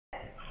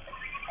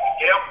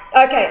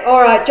Yep. Okay,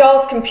 alright.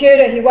 Joel's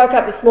computer, he woke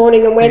up this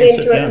morning and went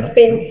into it. It's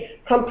been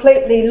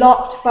completely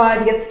locked by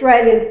the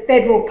Australian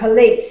Federal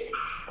Police,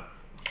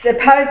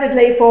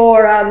 supposedly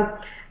for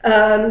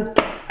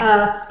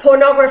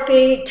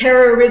pornography,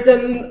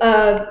 terrorism,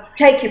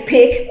 take your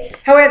pick.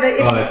 However,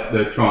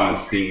 they're trying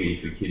to sting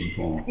me for kiddie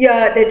porn.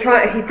 Yeah, he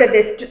said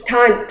they're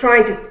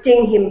trying to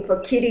sting him for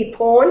kiddie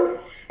porn.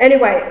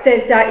 Anyway, it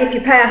says if you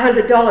pay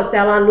 $100,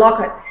 they'll unlock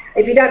it.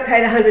 If you don't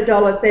pay the $100,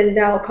 then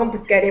they'll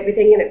confiscate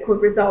everything, and it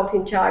could result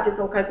in charges,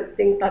 all kinds of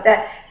things like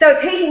that. So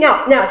it's heating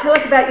up. Now, tell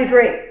us about your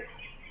dream. This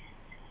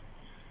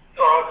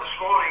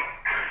morning,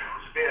 it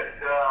was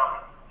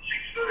about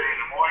 6:30 in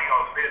the morning. I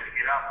was about to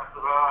get up. I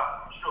thought,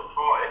 I'm still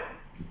tired,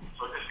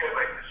 so I just go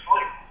back to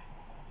sleep.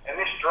 And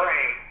this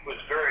dream was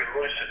very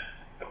lucid.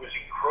 It was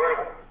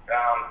incredible.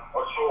 I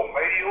saw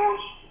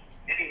meteors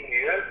hitting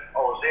the earth.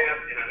 I was out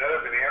in an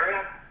urban area,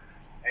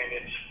 and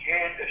it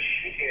scared the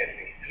shit out of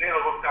me. And then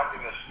I looked up in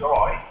the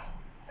sky,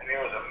 and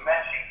there was a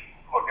massive,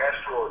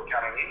 asteroid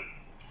coming in.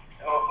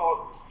 And I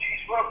thought,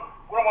 geez, what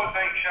am I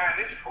being shown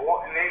this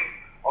for? And then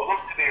I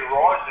looked to the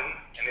horizon,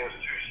 and there was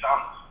two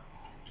suns,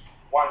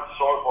 one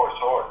side by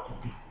side.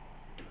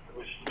 It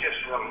was just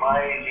an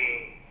amazing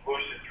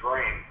lucid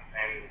dream,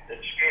 and it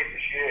scared the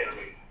shit out of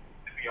me,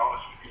 to be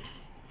honest with you.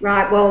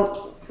 Right,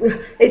 well,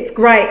 it's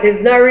great.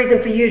 There's no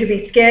reason for you to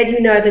be scared.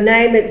 You know the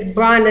name. It's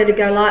Brian Leonard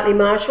Golightly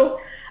Marshall.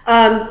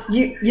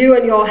 You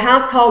and your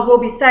household will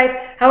be safe.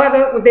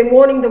 However, we've been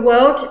warning the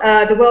world.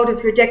 The world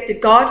has rejected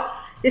God.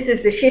 This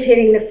is the shit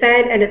hitting the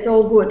fan, and it's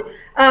all good.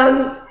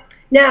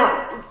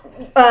 Now,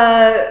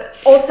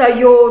 also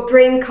your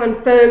dream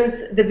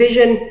confirms the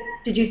vision.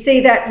 Did you see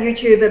that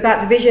YouTube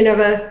about the vision of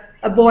a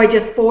boy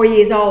just 4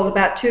 years old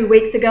about 2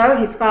 weeks ago?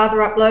 His father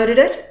uploaded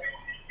it.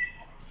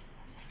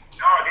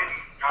 No, I didn't.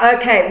 No.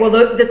 Okay, well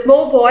the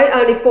small boy,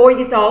 only 4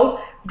 years old,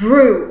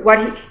 drew what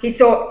he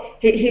saw.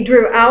 He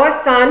drew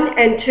our son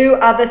and two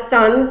other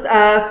sons.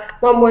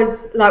 One was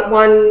like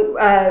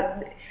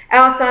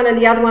our son, and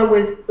the other one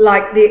was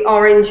like the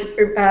orange,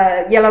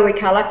 yellowy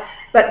colour.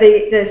 But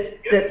the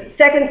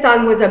second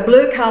son was a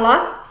blue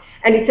colour,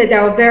 and he said they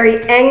were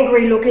very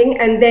angry looking.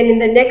 And then in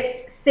the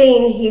next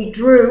scene he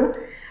drew,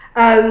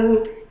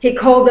 he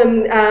called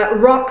them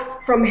rocks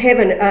from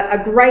heaven, a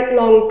great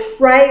long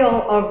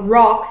trail of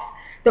rocks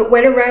that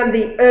went around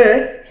the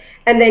earth,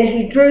 and then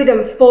he drew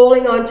them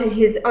falling onto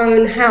his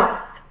own house.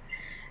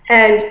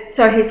 And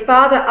so his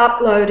father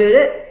uploaded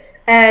it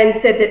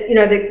and said that, you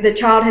know, the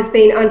child has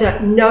been under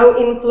no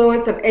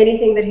influence of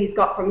anything that he's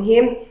got from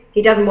him.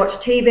 He doesn't watch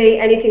TV,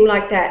 anything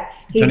like that.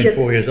 He's only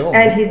 4 years old.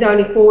 And he's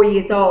only 4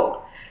 years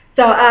old.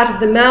 So out of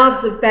the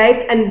mouths of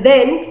babes. And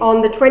then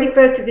on the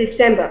 21st of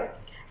December,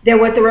 there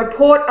was a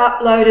report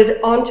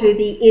uploaded onto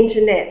the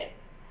internet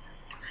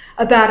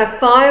about a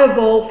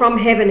fireball from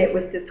heaven, it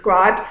was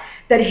described,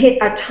 that hit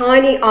a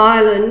tiny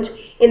island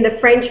in the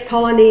French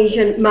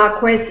Polynesian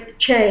Marquess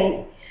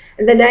chain.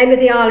 And the name of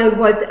the island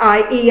was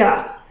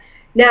Ia.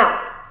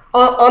 Now,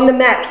 on the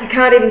map, you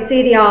can't even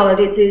see the island.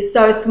 It is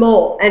so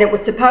small, and it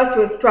was supposed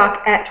to have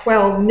struck at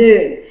 12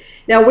 noon.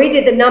 Now, we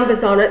did the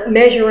numbers on it,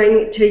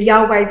 measuring to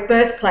Yahweh's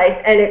birthplace,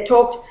 and it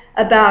talked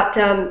about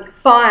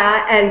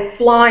fire and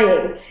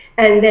flying,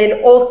 and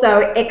then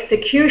also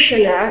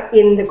executioner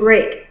in the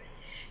Greek.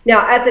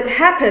 Now, as it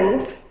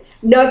happens,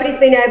 nobody's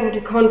been able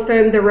to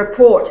confirm the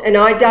report, and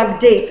I dug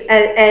deep,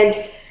 and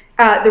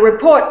the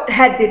report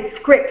had this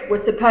script,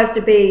 was supposed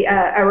to be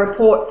a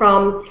report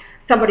from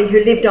somebody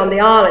who lived on the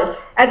island.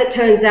 As it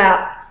turns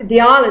out, the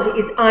island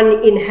is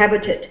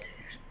uninhabited.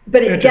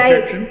 But it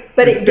Interjection.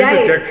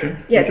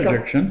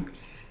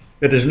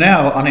 It is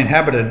now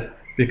uninhabited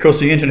because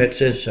the internet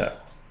says so.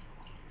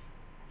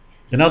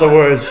 In other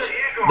words,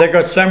 they've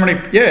got so many...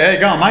 Yeah,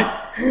 go on, mate.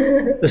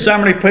 There's so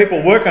many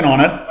people working on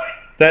it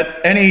that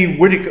any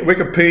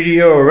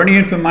Wikipedia or any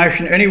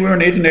information anywhere on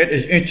the internet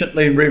is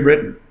instantly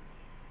rewritten.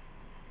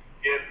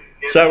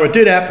 So it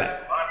did happen.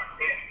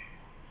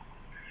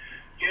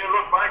 Yeah,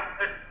 look, mate,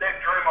 that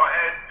dream I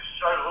had was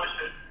so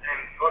lucid, and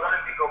I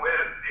don't think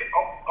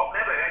I've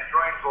never had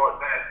dreams like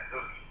that.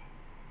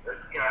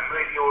 You know,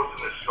 meteors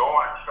in the sky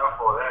and stuff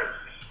like that.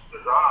 It's just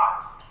bizarre.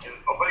 And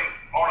I've been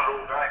on it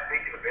all day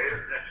thinking about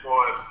it. That's why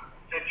I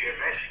sent you a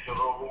message. I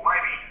thought, well,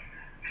 maybe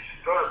this has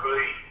got to be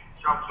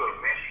some sort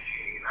of message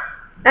here, you know?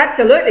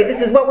 Absolutely.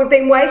 This is what we've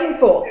been waiting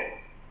for. Yeah.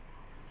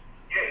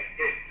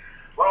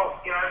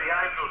 Well, you know, the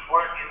angels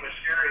work in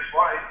mysterious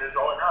ways, as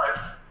I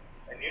know,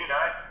 and you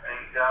know, and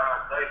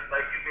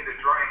they give me the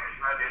dream,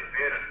 there's no doubt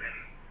about it, and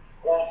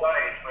all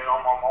day it's been on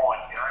my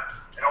mind, you know.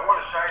 And I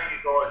want to say to you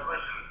guys,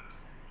 listen,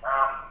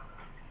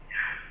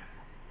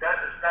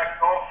 Dazza's backed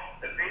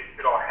off a bit,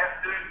 but I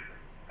have to.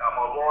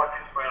 My life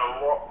has been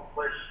a lot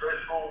less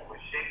stressful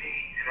with Sydney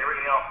and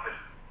everything else, but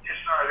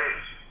just know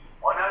this,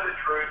 I know the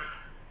truth,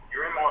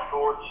 you're in my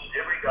thoughts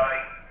every day,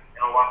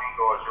 and I love you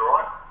guys,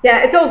 alright?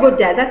 Yeah, it's all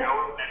good, Dazza.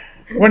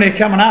 When are you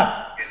coming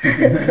up?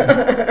 Come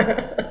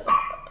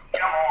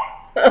on.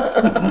 I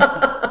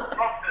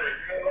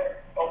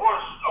was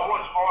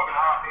 5.5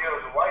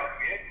 hours away from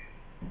you,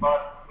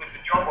 but with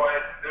the job I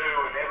had to do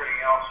and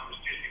everything else, it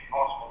was just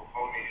impossible for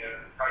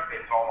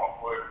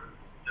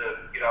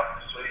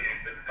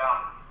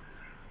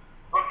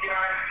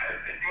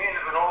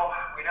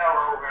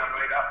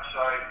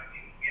So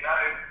you know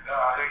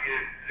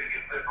who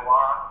your people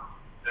are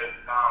that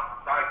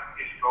don't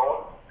kiss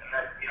God, and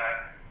that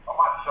I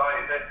must say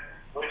that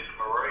Lisa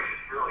Marie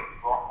is really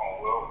rocked my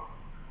world.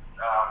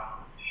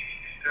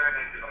 She's turned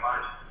into the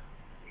most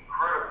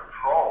incredible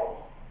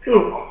troll.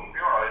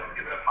 I'm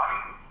giving her money.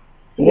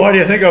 Why do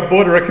you think I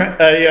bought her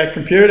a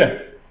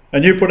computer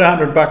and you put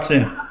 $100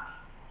 in? Yeah, I know,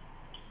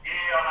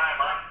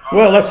 mate.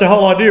 Well, that's the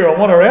whole idea. I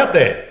want her out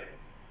there.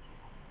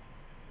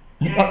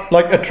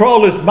 Like a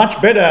troll is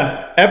much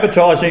better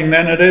advertising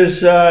than it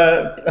is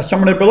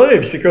someone who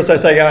believes, because they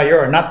say, oh,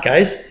 you're a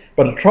nutcase.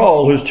 But a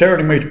troll who's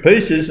tearing me to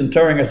pieces and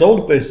tearing us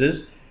all to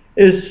pieces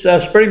is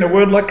spreading the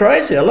word like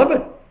crazy. I love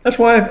it. That's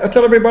why I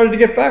tell everybody to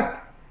get fucked.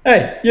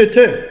 Hey, you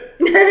too.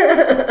 But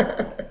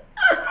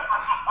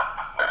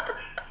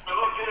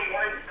look,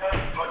 anyway,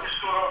 I just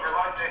thought I'd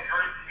relate that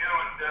dream to you,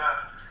 and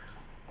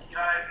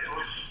it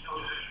was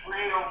this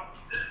real.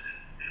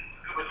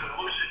 It was a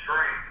lucid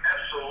dream,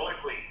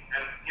 absolutely.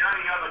 And the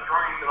only other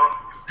dream that I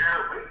could compare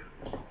it with,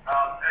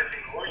 as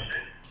in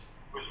lucid,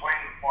 was when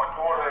my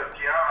daughter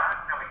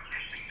Gianna come and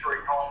kissed me 3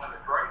 times in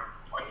a dream.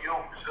 I knew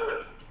it was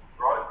her,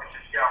 right? This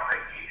is going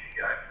back years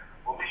ago.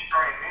 Well, this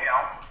dream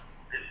now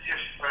has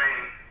just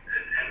been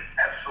an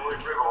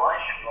absolute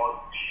revelation. Like,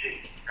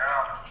 shit,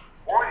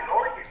 why did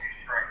I get this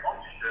dream? I'm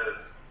just a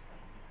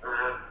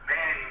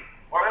man,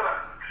 whatever.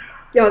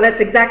 Yeah,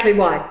 that's exactly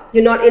why.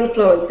 You're not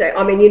influenced.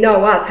 I mean, you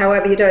know us,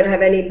 however, you don't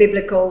have any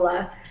biblical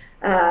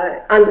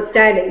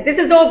understanding. This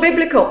is all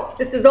biblical.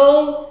 This is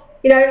all,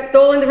 it's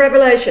all in the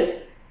Revelation.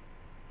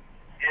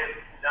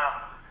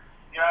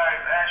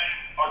 Ash,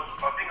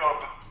 I think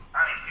I've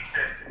only picked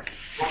that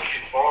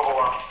bullshit Bible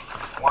up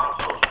once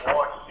or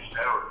twice, just to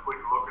have a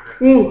quick look at it.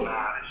 This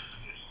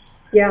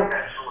is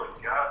absolute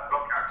garbage. I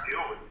can't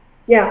deal with it.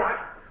 Yeah.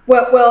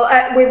 Well,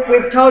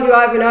 we've told you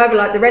over and over,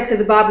 like the rest of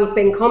the Bible's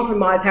been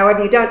compromised.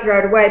 However, you don't throw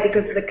it away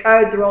because the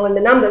codes are all in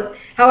the numbers.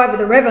 However,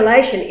 the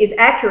Revelation is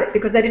accurate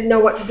because they didn't know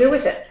what to do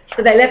with it.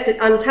 So they left it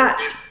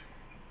untouched.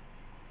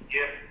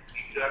 Yeah,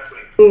 exactly.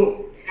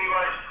 Mm.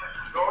 Anyways,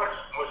 guys,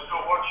 I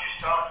still watch your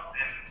stuff,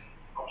 and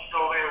I'm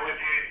still there with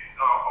you.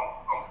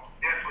 I'm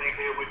definitely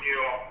there with you.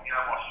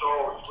 My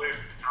soul is with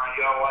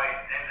Yahweh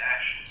and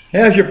Ash.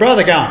 How's your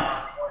brother going?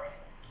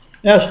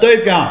 How's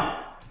Steve going?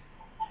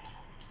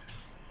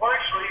 Well,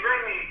 actually, he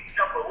rang me a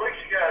couple of weeks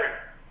ago,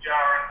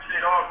 Jar, and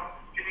said,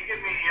 can you give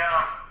me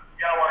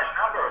Yahweh's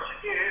number? I said,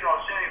 yeah, and I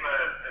sent him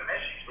a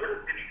message with it.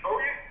 Did he call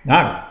you?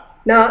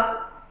 No.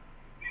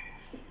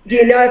 Do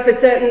you know for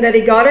certain that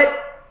he got it?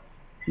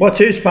 What's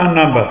his phone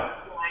number?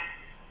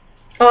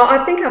 Oh,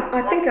 I think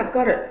I've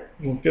got it.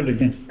 We'll give it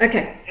again.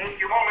 Okay.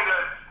 You want me to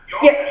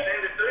send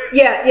it to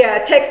you?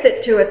 Yeah, text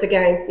it to us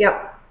again. Yep.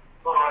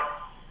 All right.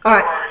 All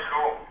right. No worries at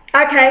all.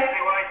 Okay.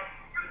 Anyway,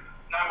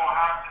 no more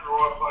hearts in the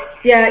right place.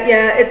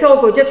 Yeah, it's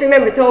all good. Just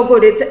remember, it's all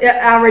good. It's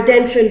our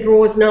redemption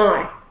draws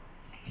nigh.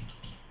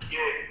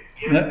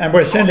 Yeah. And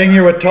we're sending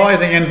you a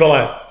tithing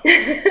envelope.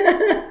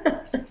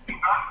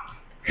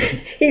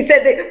 He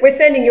said that we're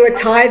sending you a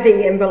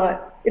tithing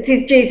envelope. It's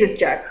his Jesus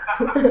joke.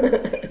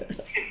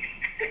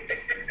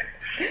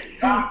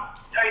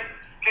 Hey,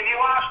 can you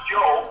ask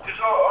Joel, because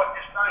I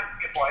just don't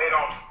get my head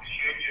on this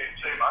YouTube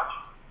too much,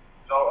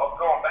 so I've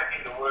gone back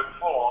into work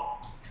full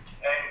on,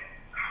 and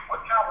I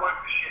can't work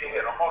this shit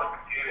out. I'm not a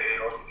computer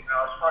head, I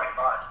straight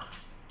phone.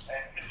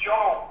 And can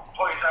Joel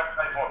please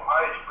update my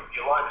page with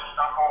your latest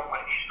stuff on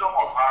when he's got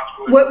my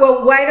password?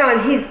 Well, wait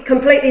on. He's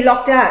completely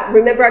locked out.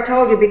 Remember I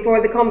told you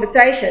before the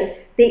conversation,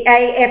 the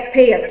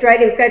AFP,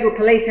 Australian Federal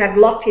Police, have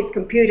locked his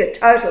computer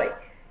totally.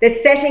 They're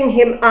setting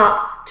him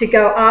up to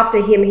go after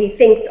him, he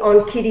thinks,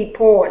 on kiddie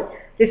porn.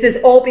 This is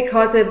all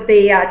because of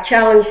the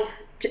challenge,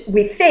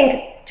 we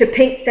think, to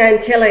Pete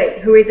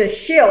Santilli, who is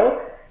a shill.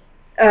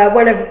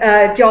 One of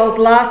Joel's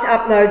last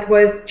uploads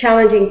was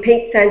challenging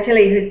Pete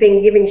Santilli, who's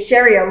been giving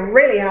Sherry a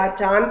really hard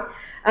time,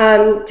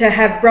 to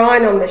have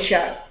Brian on the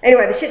show.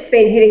 Anyway, the shit's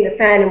been hitting the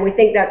fan, and we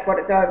think that's what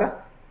it's over.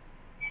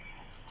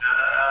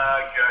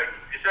 Okay.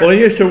 Well, he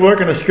used to work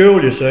in a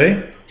school, you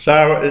see,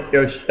 so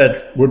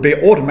it would be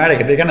automatic.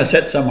 If you're going to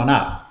set someone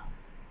up,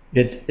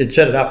 it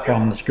set it up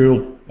from the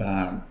school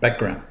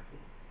background.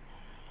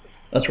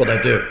 That's what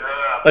they do.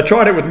 They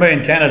tried it with me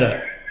in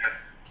Canada,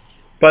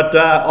 but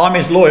I'm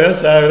his lawyer,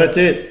 so that's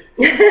it.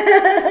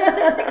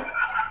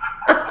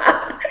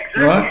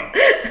 Right?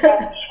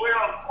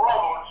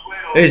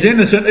 He's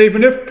innocent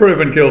even if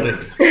proven guilty.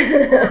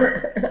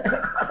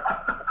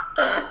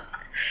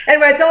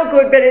 Anyway, it's all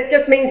good, but it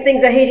just means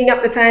things are heating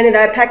up the fan and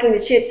they're packing the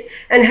shits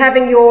and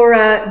having your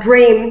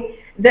dream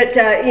that,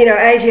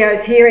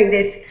 ASIO is hearing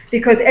this,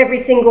 because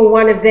every single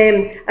one of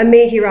them, a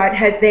meteorite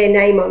has their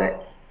name on it.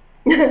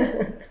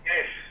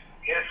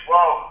 Yes,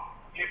 well,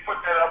 you put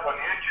that up on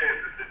YouTube,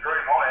 the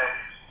dream I had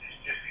is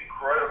just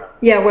incredible.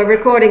 Yeah, we're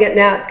recording it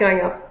now, it's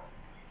going up.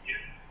 Yeah,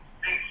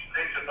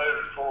 things are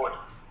moving forward.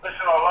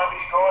 Listen, I love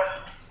you guys,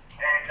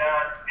 and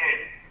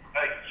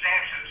hey,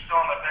 Samson's still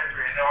in the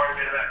factory, and don't worry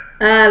about that.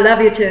 Love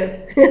you too.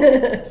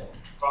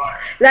 Bye.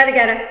 Later,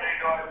 Gator. See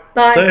you guys.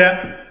 Bye. See ya.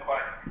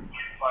 Bye.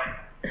 Bye.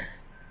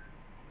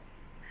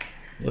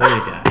 There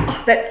you go.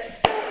 that's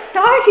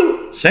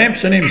exciting.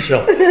 Samson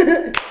himself.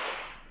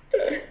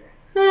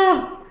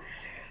 Oh.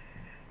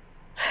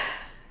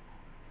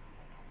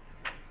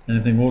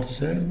 Anything more to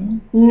say?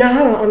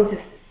 No, I'm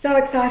just so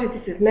excited.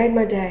 This has made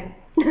my day.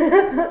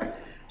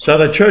 So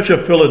the Church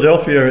of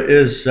Philadelphia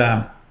is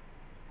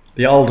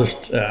the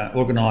oldest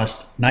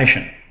organised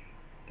nation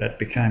that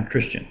became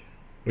Christian,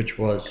 which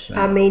was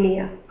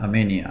Armenia.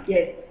 Armenia.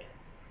 Yes.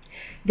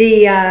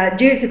 The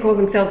Jews who call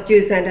themselves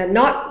Jews and are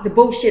not, the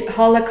bullshit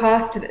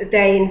Holocaust that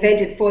they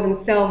invented for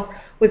themselves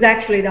was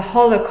actually the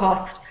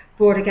Holocaust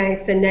brought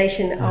against the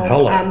nation of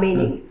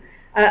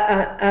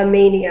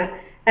Armenia.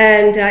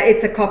 And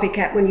it's a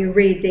copycat when you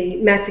read the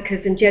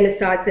massacres and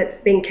genocides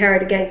that's been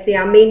carried against the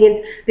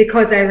Armenians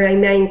because they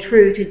remain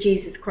true to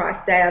Jesus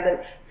Christ. They are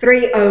the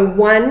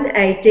 301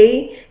 AD.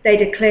 They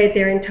declared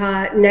their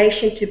entire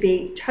nation to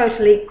be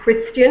totally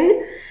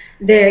Christian.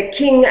 Their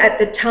king at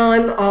the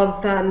time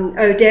of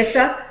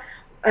Odessa,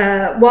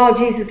 while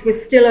Jesus was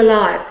still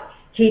alive,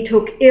 he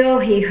took ill,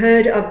 he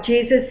heard of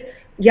Jesus.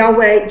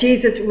 Yahweh,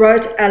 Jesus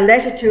wrote a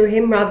letter to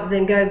him rather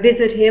than go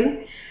visit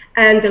him.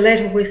 And the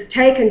letter was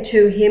taken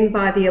to him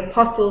by the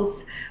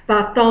apostles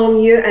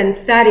Bartholomew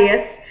and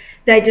Thaddeus.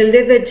 They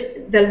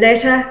delivered the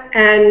letter,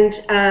 and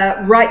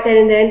right then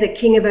and then the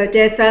king of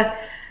Odessa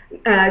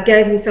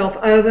gave himself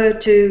over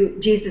to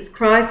Jesus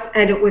Christ.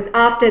 And it was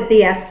after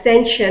the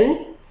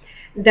ascension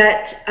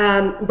that,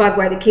 by the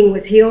way, the king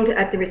was healed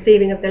at the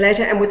receiving of the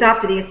letter, and was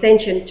after the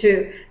ascension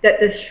too that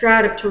the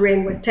Shroud of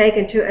Turin was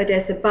taken to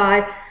Odessa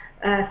by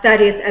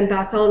Thaddeus and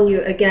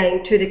Bartholomew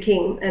again to the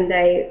king, and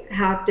they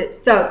housed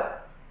it. So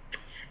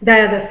they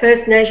are the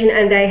first nation,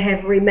 and they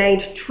have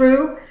remained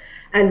true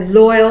and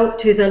loyal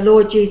to the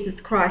Lord Jesus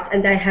Christ,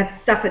 and they have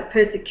suffered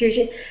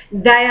persecution.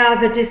 They are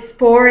the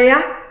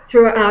diaspora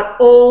throughout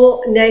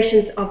all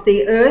nations of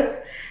the earth,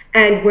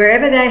 and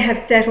wherever they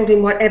have settled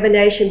in whatever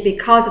nation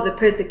because of the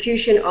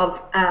persecution of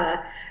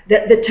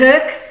the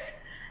Turks,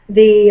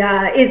 the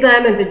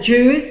Islam and the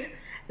Jews,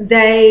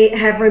 they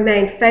have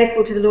remained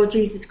faithful to the Lord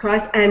Jesus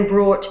Christ and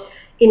brought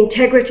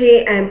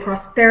integrity and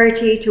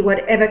prosperity to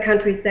whatever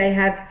countries they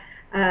have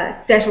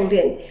settled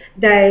in.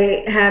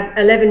 They have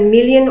 11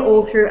 million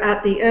all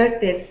throughout the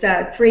earth. There's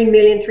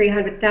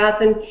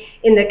 3,300,000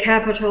 in the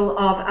capital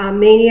of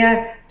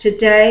Armenia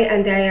today,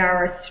 and they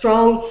are a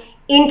strong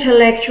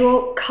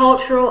intellectual,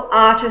 cultural,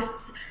 artists,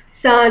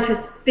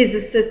 scientists,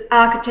 physicists,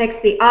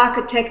 architects. The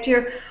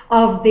architecture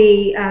of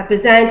the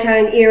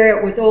Byzantine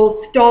era was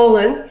all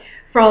stolen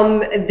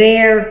from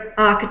their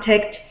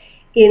architect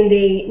in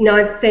the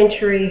 9th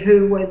century,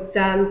 who was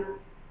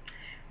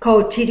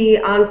called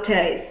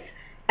Tidiantes.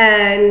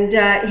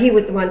 And he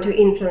was the one to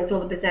influence all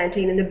the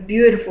Byzantine and the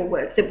beautiful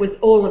works. It was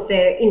all of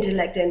their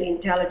intellect and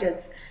intelligence,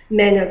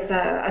 men of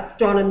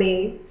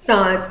astronomy,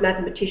 science,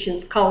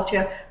 mathematicians,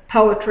 culture,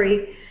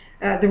 poetry,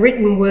 the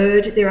written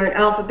word, their own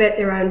alphabet,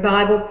 their own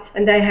Bible,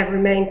 and they have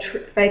remained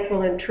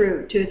faithful and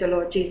true to the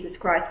Lord Jesus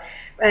Christ.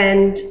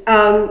 And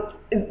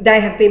they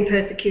have been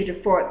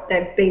persecuted for it.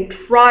 They've been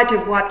tried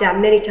to wipe out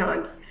many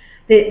times.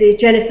 The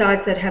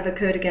genocides that have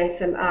occurred against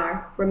them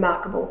are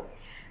remarkable.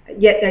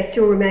 Yet they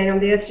still remain on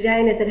the earth today,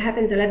 and as it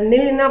happens, 11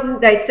 million of them.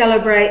 They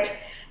celebrate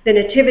the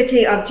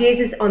Nativity of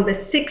Jesus on the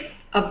 6th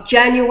of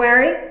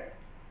January.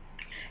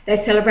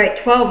 They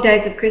celebrate 12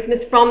 days of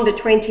Christmas from the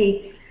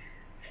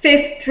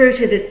 25th through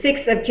to the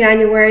 6th of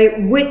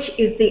January, which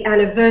is the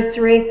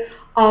anniversary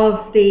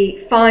of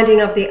the finding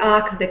of the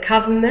Ark of the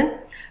Covenant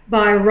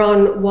by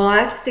Ron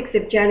Wyatt, 6th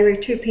of January,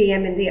 2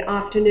 p.m. in the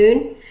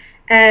afternoon.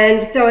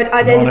 And so it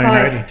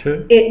identifies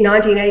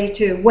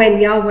 1982, when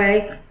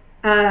Yahweh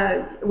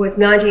was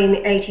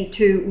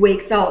 1982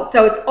 weeks old.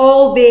 So it's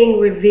all being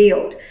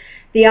revealed.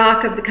 The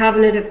Ark of the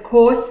Covenant, of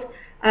course,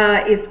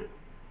 is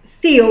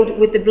sealed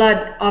with the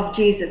blood of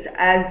Jesus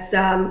as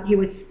he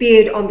was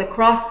speared on the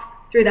cross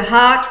through the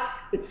heart.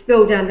 It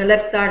spilled down the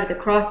left side of the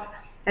cross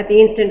at the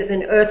instant of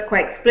an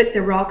earthquake, split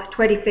the rock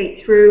 20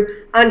 feet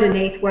through.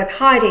 Underneath was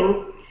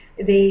hiding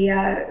the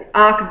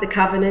Ark of the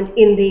Covenant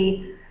in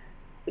the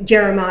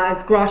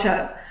Jeremiah's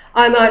grotto.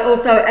 I might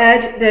also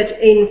add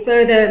that in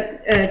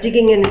further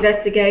digging and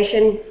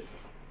investigation,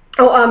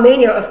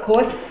 Armenia, of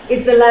course,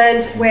 is the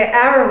land where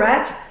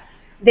Ararat,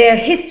 their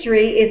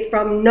history is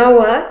from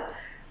Noah.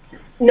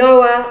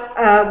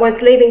 Noah,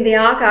 once leaving the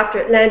ark after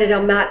it landed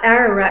on Mount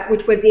Ararat,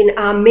 which was in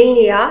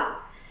Armenia,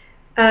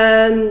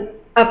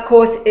 of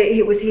course,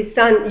 it was his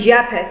son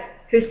Japheth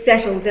who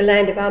settled the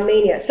land of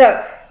Armenia.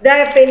 So they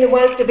have been the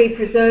ones to be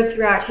preserved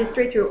throughout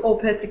history, through all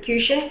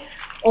persecution.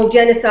 All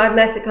genocide,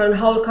 massacre and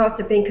Holocaust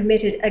have been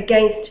committed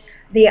against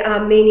the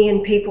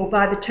Armenian people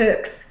by the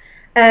Turks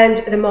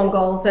and the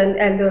Mongols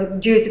and the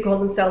Jews who call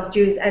themselves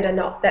Jews and are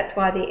not. That's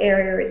why the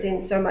area is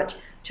in so much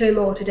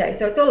turmoil today.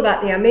 So it's all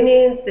about the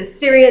Armenians, the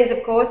Syrians,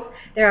 of course.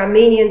 There are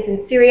Armenians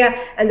in Syria,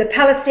 and the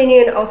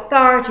Palestinian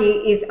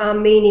Authority is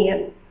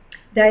Armenian.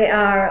 They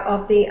are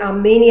of the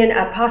Armenian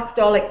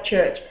Apostolic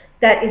Church.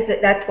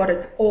 That's what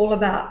it's all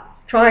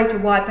about, trying to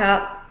wipe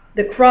out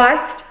the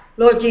Christ,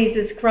 Lord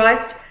Jesus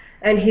Christ,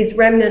 and his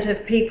remnant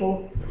of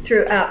people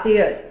throughout the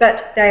earth.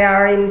 But they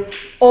are in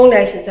all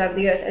nations over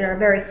the earth and are a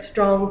very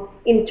strong,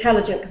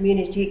 intelligent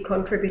community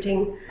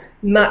contributing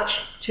much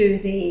to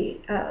the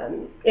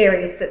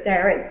areas that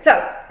they're in.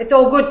 So it's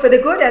all good for the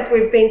good, as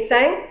we've been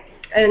saying,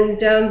 and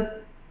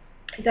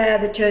they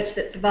are the church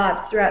that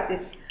survives throughout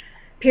this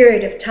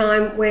period of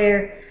time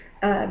where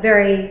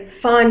very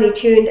finely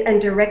tuned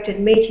and directed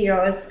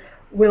meteors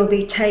will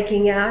be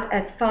taking out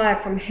as fire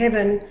from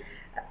heaven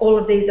all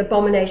of these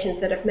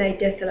abominations that have made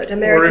desolate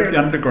America. Or if the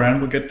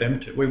underground, we'll get them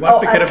too. We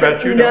won't forget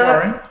about you, don't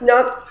worry.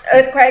 No,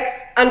 earthquakes,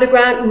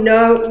 underground,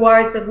 no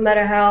worries, doesn't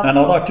matter how. And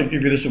I'd like to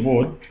give you this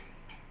award.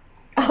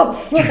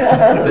 Oh.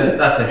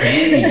 That's a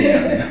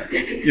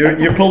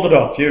hand-me-down. You pulled it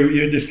off.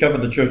 You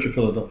discovered the Church of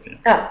Philadelphia.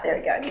 Ah, there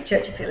we go, the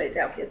Church of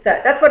Philadelphia. So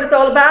that's what it's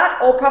all about.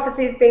 All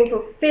prophecies being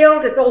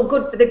fulfilled. It's all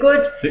good for the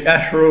good. The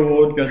Asher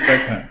Award goes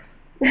back home.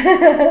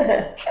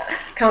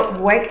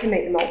 Can't wait to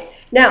meet them all.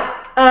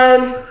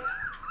 Now,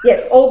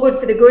 yes, all good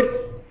for the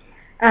good.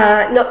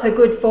 Not so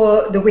good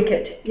for the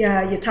wicked.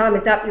 Yeah, your time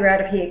is up, you're out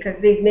of here, because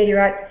these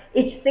meteorites,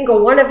 each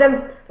single one of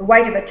them, the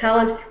weight of a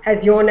talent, has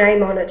your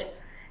name on it.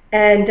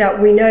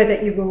 And we know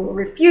that you will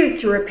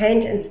refuse to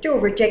repent and still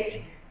reject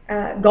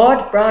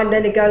God, Brian,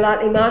 Leonard,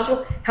 Golightly,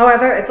 Marshall.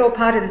 However, it's all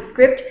part of the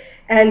script,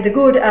 and the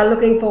good are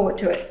looking forward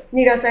to it.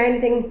 Need I say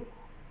anything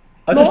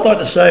I'd more? just like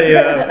to say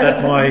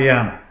that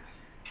my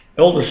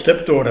elder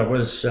stepdaughter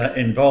was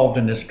involved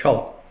in this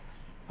cult.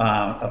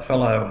 A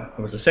fellow,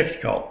 it was a sex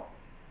cult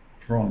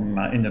from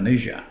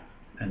Indonesia,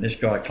 and this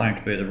guy claimed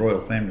to be the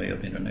royal family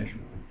of Indonesia.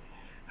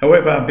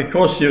 However,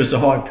 because he was the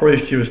high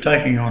priest, he was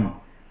taking on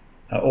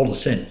all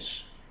the sins.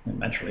 And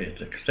naturally,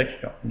 it's a sex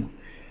cult.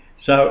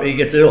 So he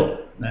gets ill,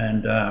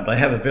 and they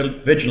have a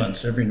vigilance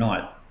every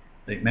night.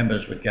 The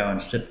members would go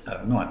and sit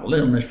overnight. Well,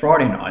 on this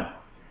Friday night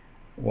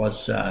was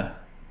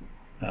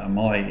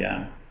my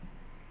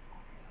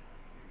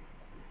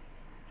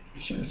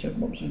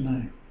what was her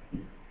name?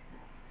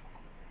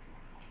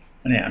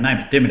 Anyhow, her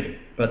name's Dimity,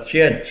 but she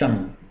had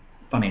some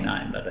funny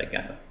name that they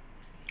gave her,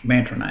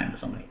 mantra name or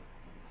something.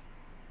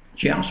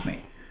 She asked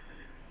me,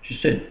 she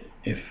said,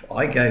 if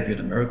I gave you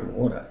the miracle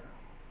water,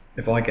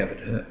 if I gave it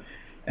to her,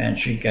 and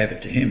she gave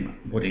it to him,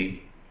 would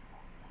he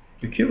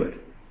be cured?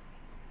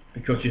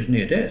 Because he's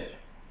near death.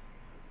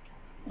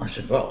 I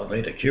said, well, it'll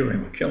either cure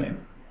him or kill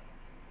him.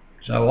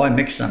 So I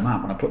mixed them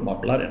up and I put my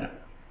blood in it.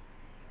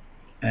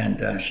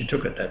 And she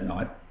took it that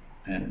night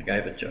and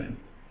gave it to him.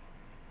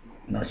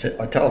 And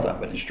I told her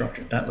with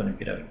instructions, don't let him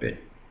get out of bed.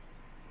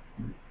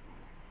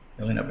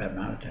 He'll end up having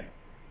a heart attack.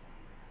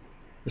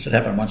 This had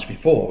happened once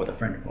before with a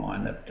friend of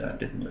mine that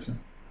didn't listen.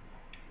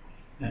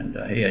 And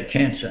he had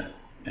cancer,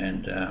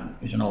 and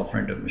he's an old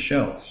friend of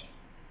Michelle's,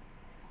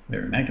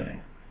 Mary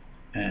Magdalene.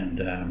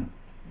 And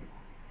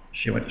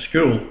she went to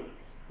school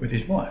with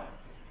his wife.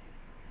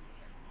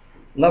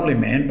 Lovely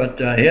man, but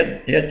he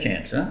had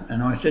cancer,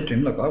 and I said to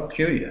him, look, I'll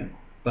cure you,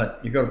 but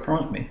you've got to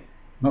promise me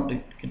not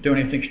to do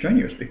anything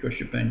strenuous because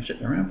you've been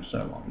sitting around for so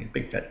long. You're a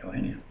big fat guy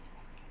anyhow.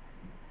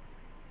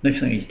 Next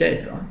thing, he's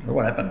dead, right? So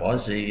what happened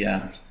was he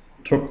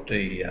took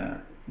the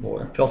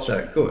water, felt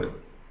so good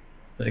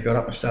that he got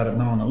up and started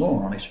mowing the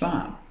lawn on his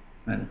farm,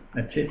 and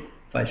that's it,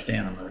 face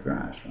down on the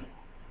grass.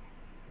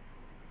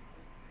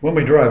 When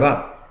we drove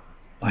up,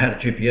 I had a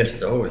GPS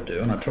as I always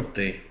do, and I took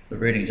the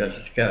readings as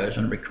it goes,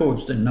 and it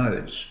records the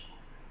nodes,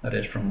 that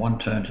is from one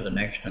turn to the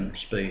next and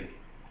speed.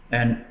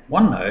 And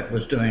one node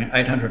was doing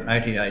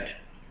 888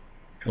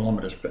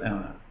 kilometres per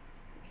hour.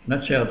 And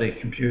that's how the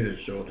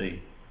computers or the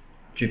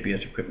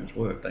GPS equipments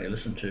work. They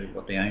listen to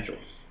what the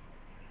angels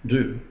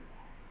do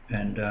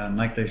and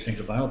make these things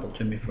available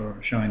to me for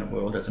showing the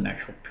world as an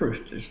actual proof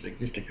that it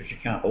existed, because you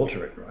can't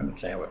alter it, right?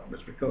 It's how it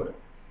was recorded.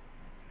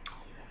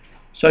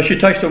 So she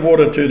takes the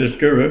water to this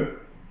guru,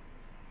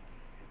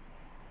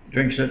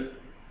 drinks it.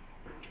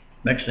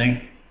 Next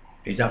thing,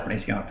 he's up and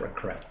he's going for a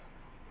crap.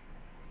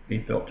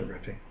 He felt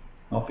terrific.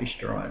 Off he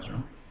strides,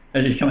 right?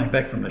 As he's coming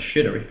back from the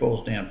shitter, he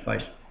falls down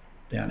face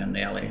down in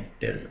the alley,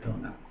 dead as a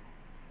doornail.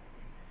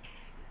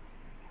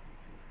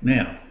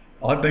 Now,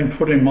 I've been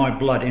putting my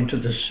blood into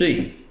the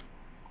sea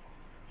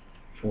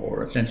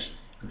since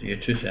the year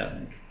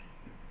 2000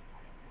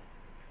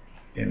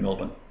 in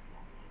Melbourne.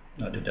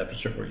 I did that for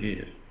several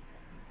years.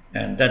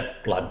 And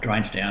that blood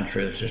drains down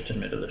through the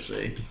system into the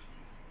sea.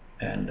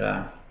 And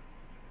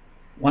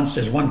once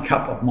there's 1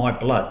 cup of my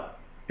blood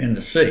in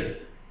the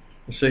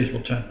seas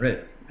will turn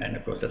red. And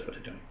of course that's what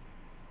they're doing.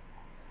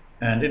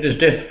 And it is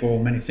death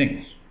for many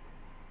things,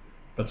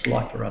 but it's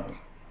life for others.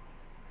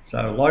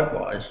 So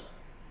likewise,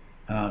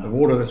 the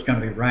water that's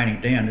going to be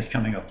raining down is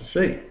coming off the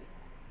sea.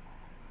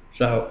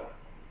 So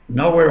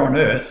nowhere on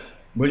earth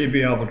will you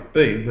be able to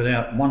be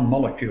without 1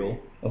 molecule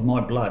of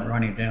my blood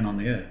raining down on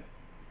the earth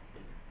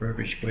for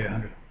every square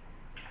 100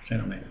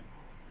 centimetres.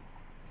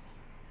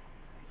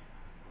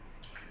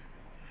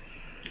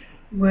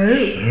 Whoa. So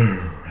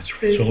that's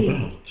what it's all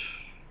about.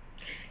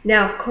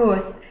 Now, of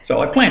course, so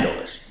I planned all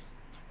this.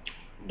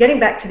 Getting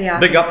back to the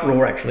ark. Big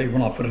uproar actually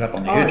when I put it up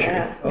on the YouTube.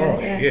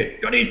 Yeah.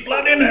 Shit, got his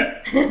blood in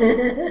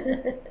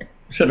it.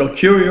 I said, I'll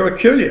cure you or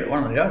kill you,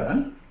 one or the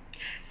other.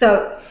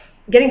 So,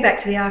 getting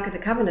back to the Ark of the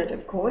Covenant,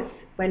 of course,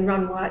 when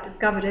Ron White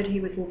discovered it, he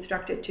was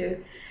instructed to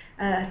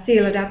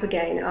seal it up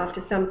again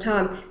after some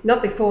time.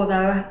 Not before,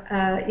 though,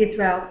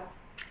 Israel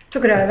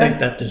took it over. I think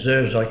that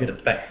deserves I get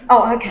it back.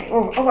 Oh, okay.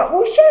 Oh, all right.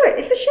 Well, share it.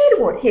 It's a shared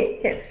award.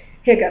 Here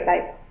you go,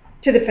 babe.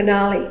 To the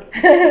finale.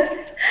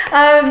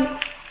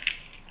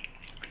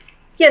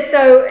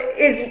 So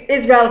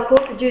Israel, of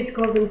course, the Jews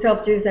call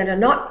themselves Jews and are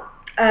not,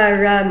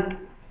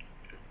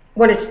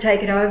 wanted to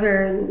take it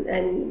over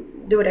and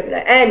do whatever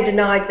and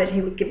denied that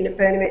he was given a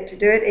permit to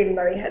do it, even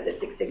though he had the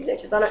 6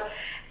 signatures on it.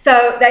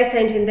 So they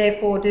sent in their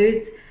 4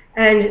 dudes,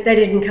 and they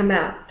didn't come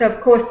out. So,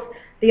 of course,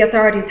 the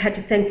authorities had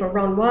to send for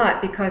Ron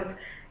White because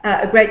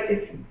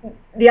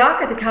the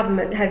Ark of the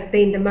Covenant has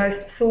been the most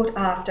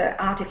sought-after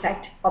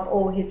artefact of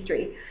all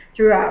history,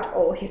 throughout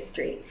all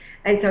history.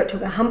 And so it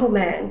took a humble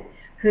man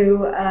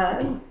who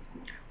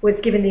was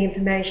given the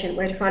information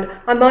where to find it.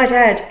 I might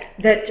add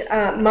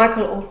that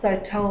Michael also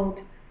told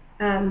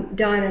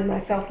Diana and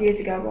myself years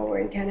ago while we were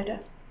in Canada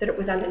that it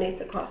was underneath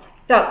the cross.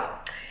 So,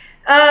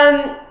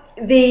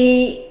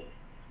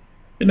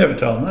 You never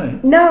told me.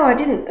 No, I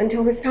didn't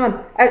until this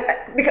time.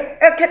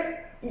 Because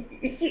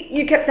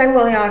you kept saying,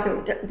 well, the Ark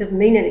doesn't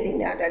mean anything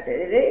now, does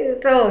it?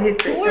 It's all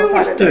history. We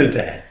always do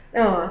that.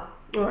 Oh,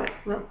 all right.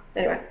 Well,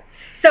 anyway.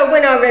 So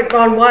when I read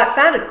Ron White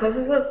found it, of course,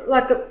 it was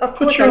like, of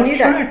course I knew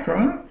that.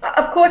 Right?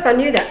 Of course I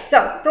knew that.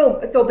 So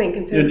it's all been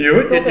confirmed. You knew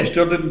it, yet you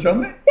still didn't tell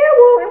me? Yeah,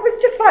 well, it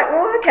was just like,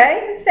 well, okay,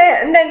 it's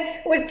there. And then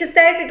it was just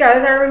days ago,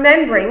 they're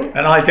remembering.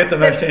 And I get the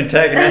most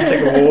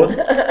antagonistic award.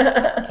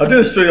 I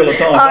do this to you all the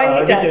time.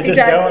 I get you just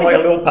going like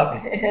a little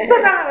puppy.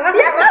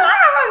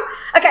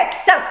 Okay,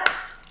 so,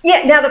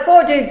 now the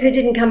 4 dudes who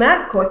didn't come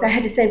out, of course, they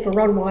had to send for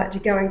Ron White to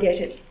go and get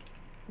it.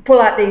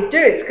 Pull out these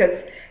dudes, because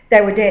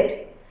they were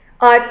dead.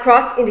 Eyes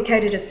crossed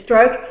indicated a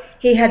stroke.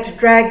 He had to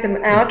drag them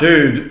out. The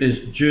dude is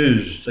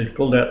Jews. They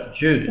pulled out the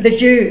Jews. The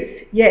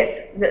Jews, yes,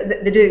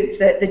 the dudes,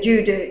 the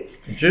Jew dudes.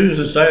 The Jews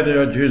that say they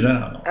are Jews,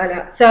 I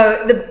know.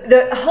 So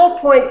the whole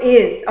point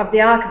of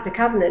the Ark of the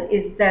Covenant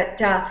is that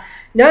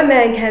no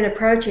man can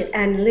approach it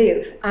and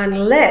live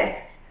unless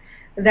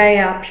they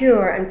are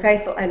pure and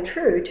faithful and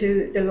true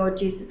to the Lord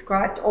Jesus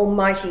Christ,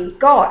 Almighty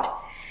God.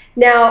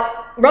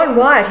 Now, Ron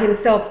White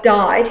himself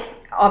died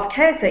of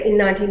cancer in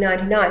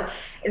 1999.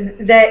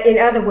 In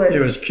other words... He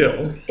was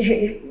killed.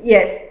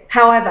 Yes.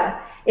 However,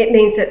 it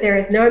means that there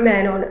is no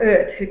man on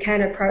earth who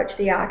can approach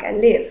the Ark and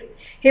live.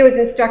 He was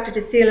instructed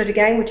to seal it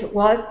again, which it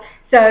was.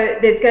 So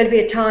there's going to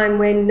be a time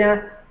when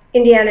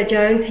Indiana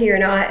Jones here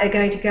and I are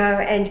going to go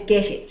and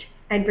get it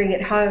and bring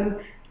it home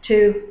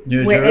to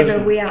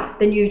wherever we are,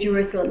 the New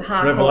Jerusalem,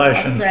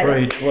 Revelation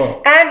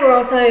 3:12. And we're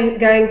also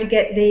going to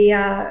get the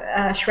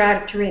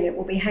Shroud of Turin. It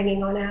will be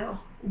hanging on our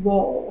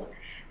wall.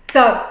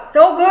 So it's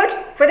all good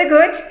for the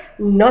good,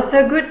 not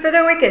so good for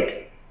the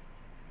wicked.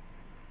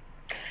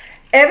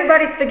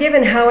 Everybody's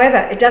forgiven,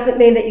 however, it doesn't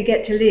mean that you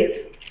get to live.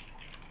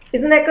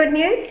 Isn't that good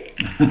news?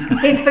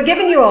 He's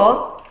forgiven you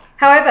all.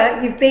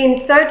 However, you've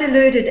been so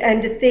deluded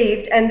and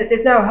deceived and that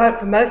there's no hope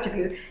for most of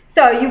you.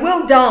 So you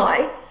will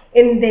die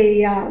in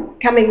the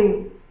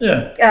coming...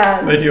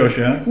 meteor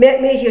shower.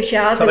 Meteor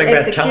showers Something and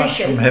about talents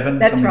execution. from heaven.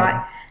 That's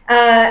right.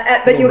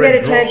 But you'll get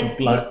a chance,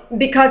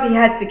 because he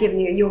has forgiven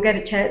you, you'll get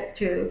a chance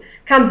to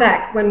come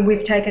back when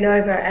we've taken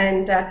over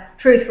and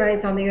truth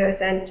reigns on the earth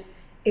and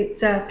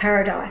it's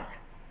paradise.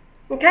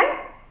 Okay?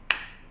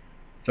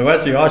 So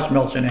as the ice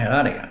melts in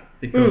Antarctica,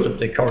 because of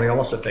the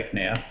Coriolis effect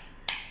now,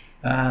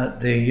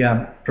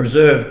 the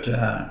preserved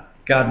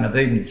Garden of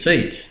Eden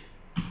seeds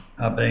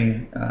are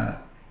being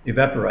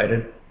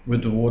evaporated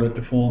with the water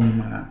to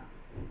form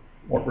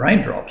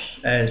raindrops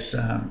as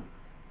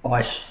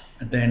ice,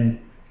 and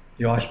then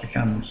the ice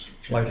becomes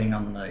floating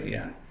on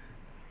the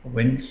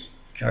winds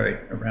carried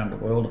around the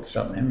world of the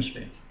southern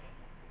hemisphere,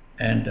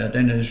 and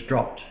then it is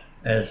dropped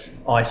as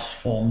ice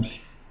forms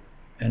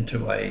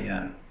into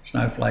a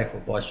snowflake or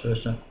vice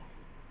versa,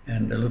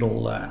 and the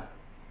little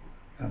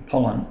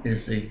pollen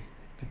is the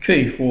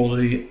key for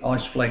the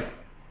ice flake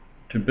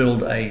to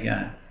build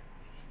a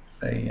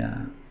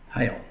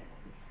hail,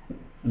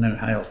 and then it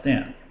hails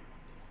down,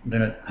 and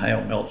then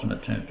hail melts and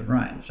it turns to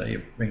rain. So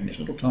you bring this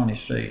little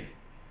tiny seed.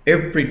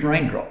 Every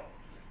raindrop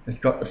has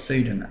got the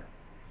seed in it.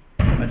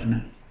 Imagine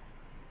that.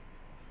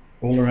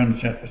 All around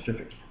the South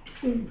Pacific.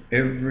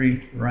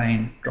 Every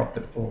raindrop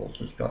that falls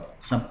has got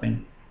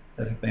something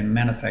that has been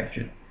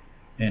manufactured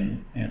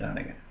in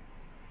Antarctica.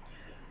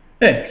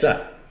 Yeah,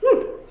 so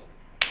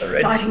the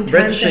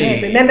Red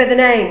Sea. Remember the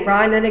name,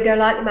 Brian Leonard,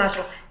 Golightly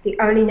Marshall, the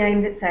only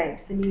name that saves,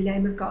 the new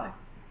name of God.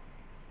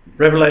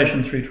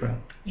 Revelation 3:12.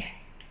 Yes.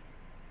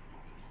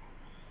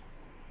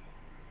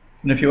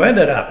 And if you add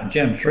that up in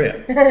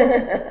gematria,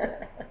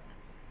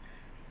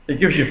 it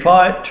gives you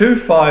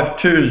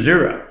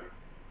 2520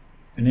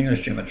 in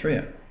English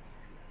gematria.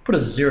 Put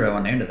a 0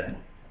 on the end of that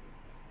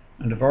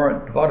and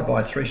divided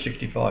by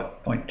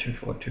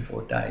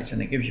 365.2424 days,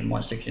 and it gives you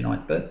my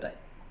 69th birthday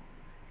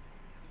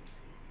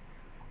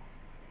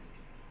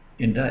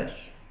in days.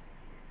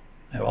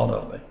 How old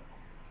I'll be.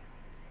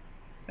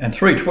 And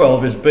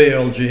 312 is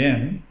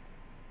BLGM,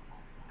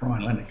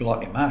 Brian Leonard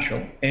Golightly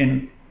Marshall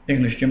in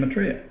English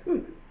Gematria.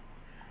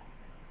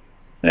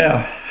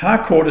 Now,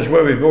 Harcourt is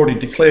where we've already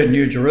declared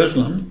New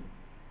Jerusalem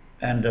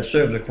and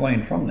served the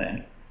Queen from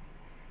there.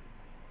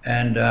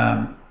 And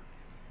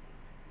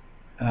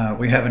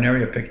we have an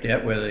area picked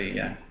out where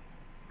the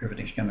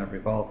everything's going to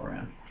revolve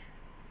around.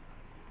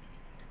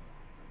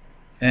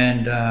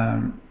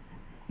 And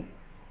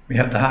we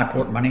have the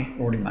Harcourt money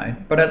already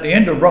made. But at the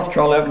end of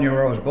Rothschild Avenue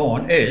where I was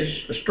born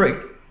is a street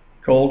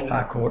called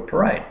Harcourt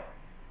Parade.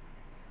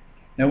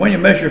 Now when you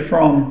measure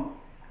from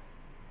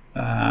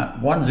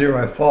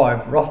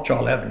 105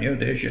 Rothschild Avenue,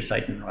 there's your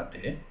Satan right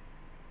there.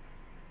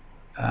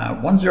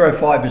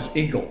 105 is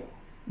Eagle.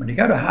 When you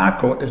go to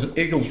Harcourt, there's an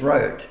Eagles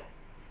Road.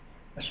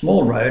 A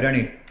small road,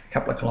 only a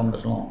couple of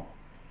kilometres long.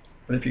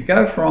 But if you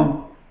go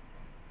from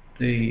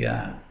the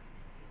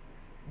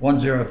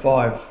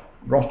 105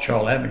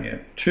 Rothschild Avenue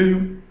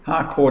to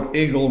Harcourt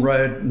Eagle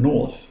Road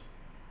North,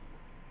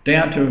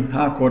 down to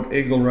Harcourt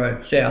Eagle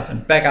Road South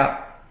and back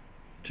up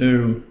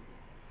to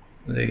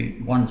the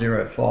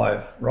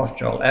 105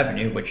 Rothschild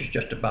Avenue, which is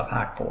just above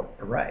Harcourt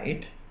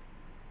Parade,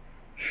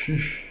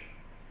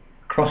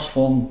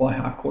 cross-formed by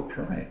Harcourt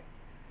Parade.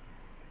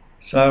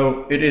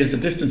 So it is a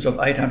distance of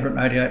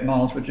 888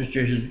 miles, which is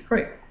Jesus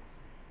Creek.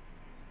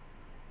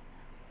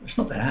 It's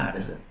not that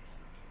hard, is it?